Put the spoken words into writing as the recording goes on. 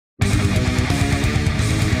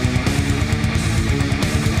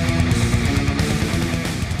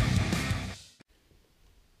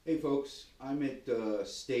folks, I'm at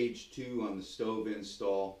stage 2 on the stove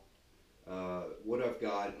install. What I've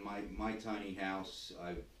got in my tiny house,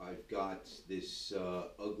 I've got this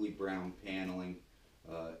ugly brown paneling,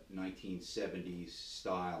 1970s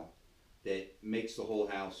style, that makes the whole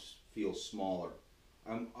house feel smaller.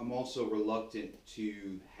 I'm also reluctant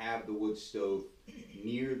to have the wood stove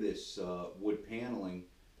near this wood paneling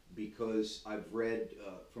because I've read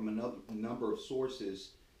from a number of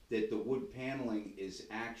sources that the wood paneling is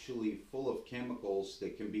actually full of chemicals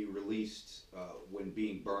that can be released when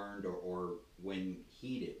being burned or when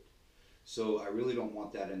heated. So I really don't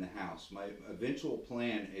want that in the house. My eventual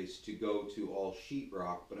plan is to go to all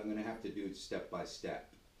sheetrock, but I'm going to have to do it step by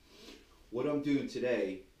step. What I'm doing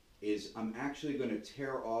today is I'm actually going to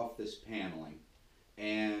tear off this paneling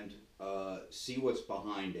and see what's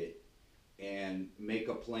behind it and make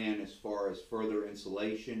a plan as far as further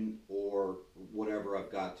insulation or whatever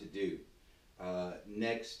I've got to do.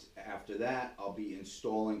 Next, after that, I'll be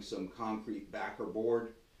installing some concrete backer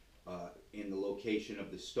board in the location of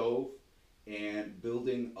the stove and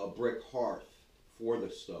building a brick hearth for the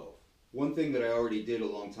stove. One thing that I already did a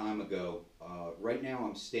long time ago, right now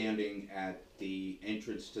I'm standing at the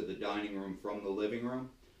entrance to the dining room from the living room.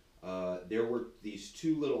 There were these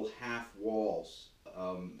two little half walls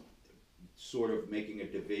sort of making a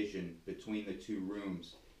division between the two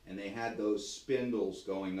rooms, and they had those spindles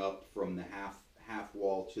going up from the half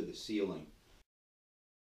wall to the ceiling.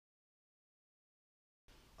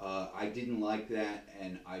 I didn't like that,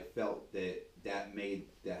 and I felt that that made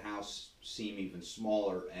the house seem even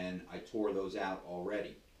smaller, and I tore those out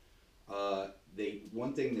already.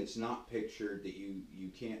 One thing that's not pictured that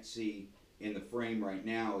you can't see in the frame right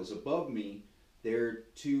now is above me there are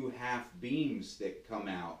two half beams that come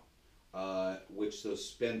out, which those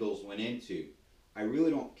spindles went into. I really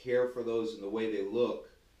don't care for those in the way they look,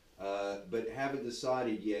 but haven't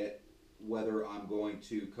decided yet whether I'm going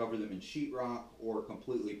to cover them in sheetrock or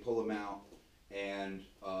completely pull them out and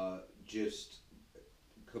just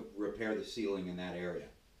repair the ceiling in that area.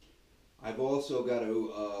 I've also got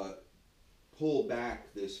to pull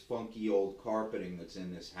back this funky old carpeting that's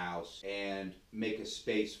in this house and make a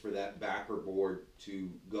space for that backer board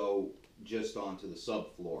to go just onto the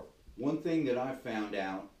subfloor. One thing that I found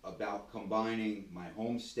out about combining my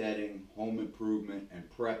homesteading, home improvement, and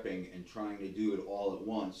prepping and trying to do it all at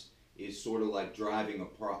once is sort of like driving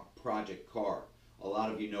a project car. A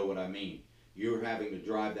lot of you know what I mean. You're having to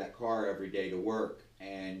drive that car every day to work,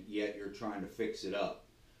 and yet you're trying to fix it up.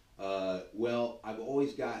 Well, I've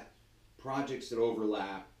always got projects that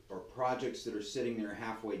overlap or projects that are sitting there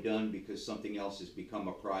halfway done because something else has become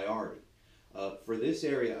a priority. For this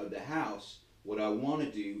area of the house, what I want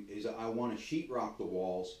to do is I want to sheetrock the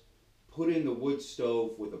walls, put in the wood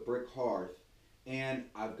stove with a brick hearth, and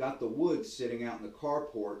I've got the wood sitting out in the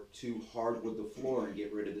carport to hardwood the floor and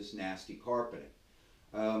get rid of this nasty carpeting.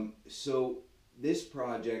 So this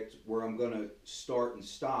project, where I'm going to start and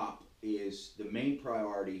stop, is the main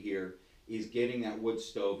priority here is getting that wood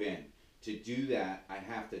stove in. To do that, I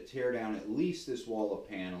have to tear down at least this wall of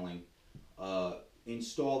paneling,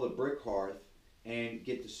 install the brick hearth, and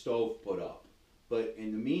get the stove put up. But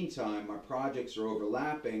in the meantime, my projects are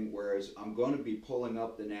overlapping, whereas I'm going to be pulling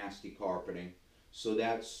up the nasty carpeting. So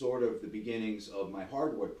that's sort of the beginnings of my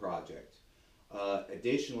hardwood project.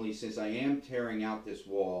 Additionally, since I am tearing out this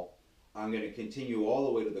wall, I'm going to continue all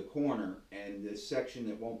the way to the corner, and this section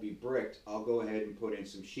that won't be bricked, I'll go ahead and put in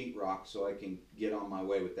some sheetrock so I can get on my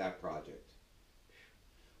way with that project.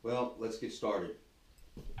 Well, let's get started.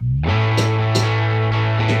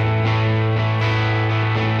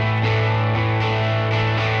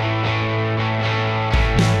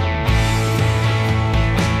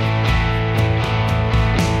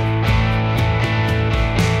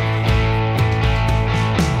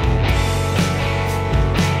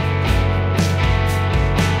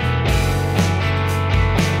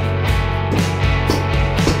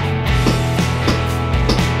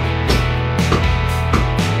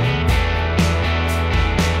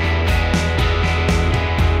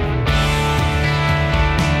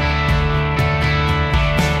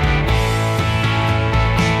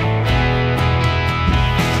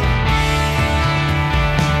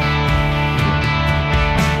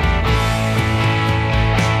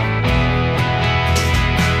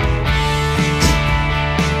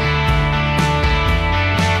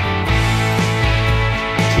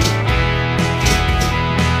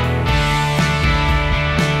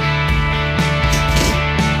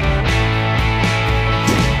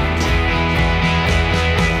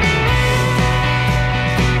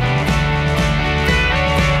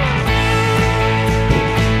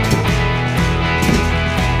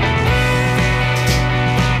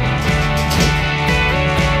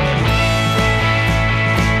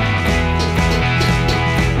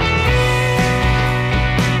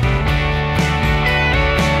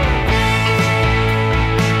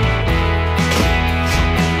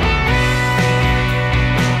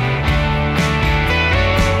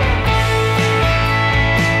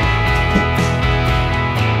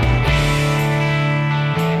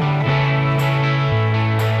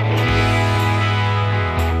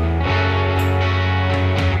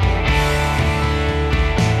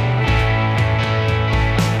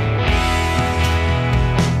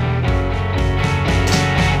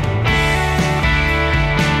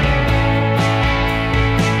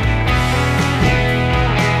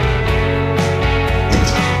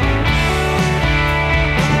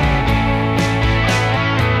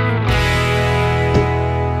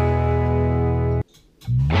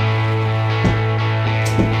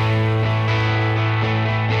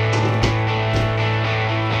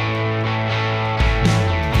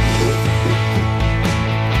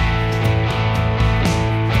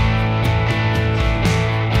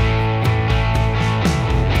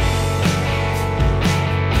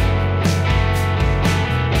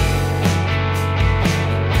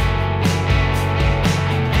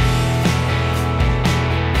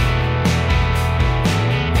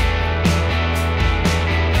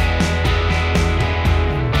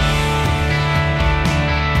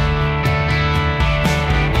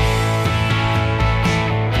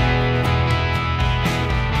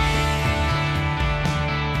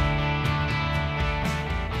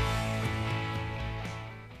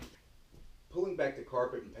 back to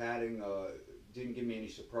carpet and padding. Didn't give me any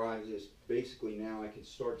surprises. Basically now I can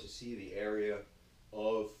start to see the area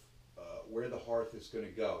of where the hearth is going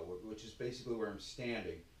to go, which is basically where I'm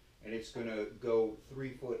standing. And it's going to go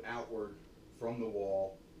 3 foot outward from the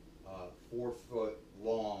wall, 4 foot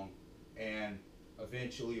long, and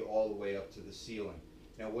eventually all the way up to the ceiling.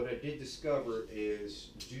 Now what I did discover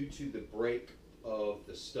is, due to the break of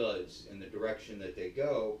the studs and the direction that they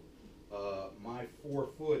go, my 4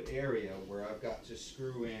 foot area where I've got to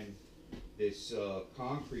screw in this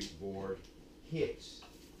concrete board hits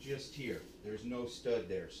just here. There's no stud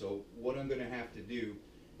there. So what I'm going to have to do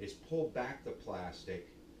is pull back the plastic,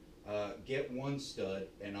 get one stud,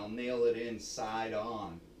 and I'll nail it in side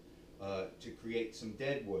on to create some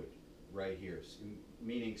dead wood right here,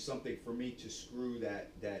 meaning something for me to screw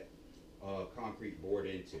that concrete board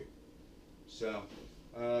into. So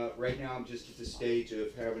right now I'm just at the stage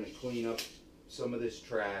of having to clean up some of this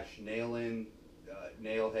trash, nail in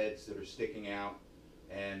nail heads that are sticking out,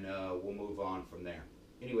 and we'll move on from there.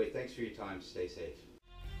 Anyway, thanks for your time. Stay safe.